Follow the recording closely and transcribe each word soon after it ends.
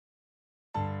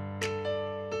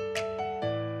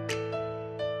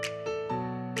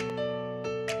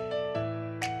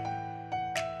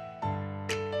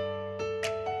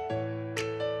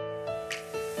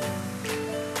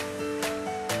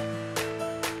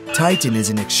Titan is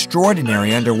an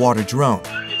extraordinary underwater drone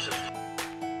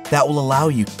that will allow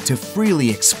you to freely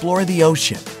explore the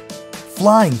ocean,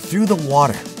 flying through the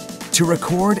water to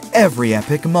record every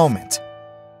epic moment.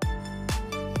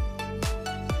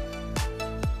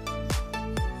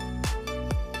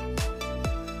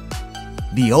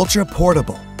 The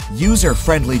ultra-portable,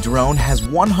 user-friendly drone has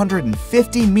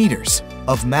 150 meters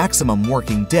of maximum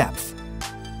working depth.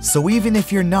 So even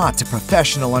if you're not a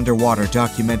professional underwater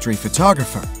documentary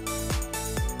photographer,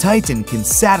 Titan can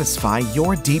satisfy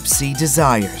your deep-sea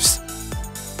desires.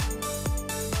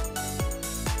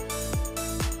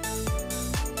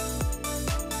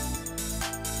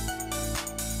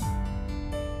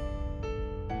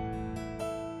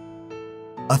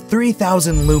 A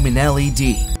 3000 lumen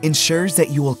LED ensures that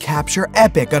you will capture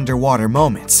epic underwater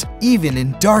moments, even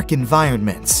in dark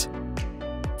environments.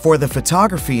 For the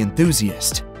photography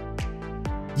enthusiast,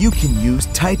 you can use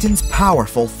Titan's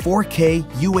powerful 4K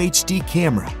UHD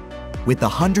camera with a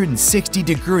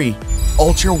 160-degree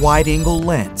ultra-wide-angle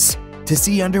lens to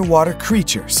see underwater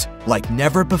creatures like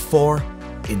never before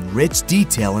in rich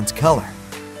detail and color.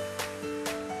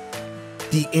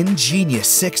 The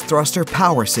ingenious 6-thruster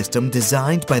power system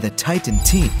designed by the Titan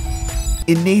team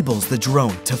enables the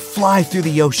drone to fly through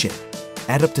the ocean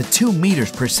at up to 2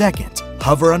 meters per second,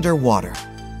 hover underwater,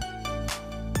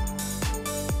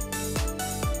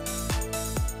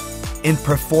 and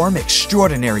perform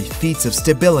extraordinary feats of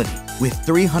stability with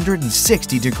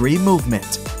 360-degree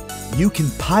movement. You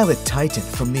can pilot Titan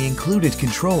from the included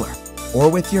controller or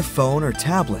with your phone or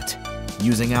tablet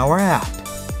using our app.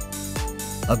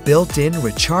 A built-in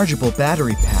rechargeable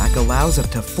battery pack allows up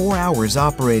to 4 hours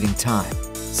operating time,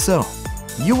 so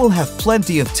you will have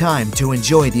plenty of time to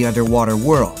enjoy the underwater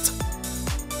world.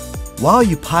 While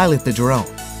you pilot the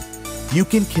drone, you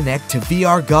can connect to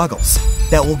VR goggles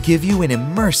that will give you an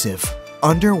immersive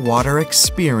underwater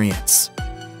experience.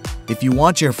 If you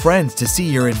want your friends to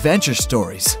see your adventure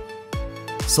stories,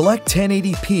 select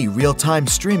 1080p real-time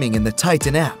streaming in the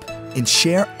Titan app and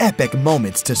share epic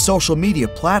moments to social media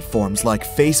platforms like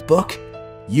Facebook,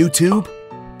 YouTube,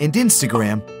 and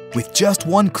Instagram with just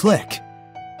one click.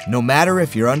 No matter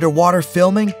if you're underwater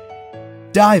filming,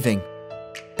 diving,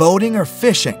 boating, or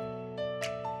fishing,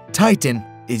 Titan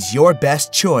is your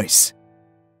best choice.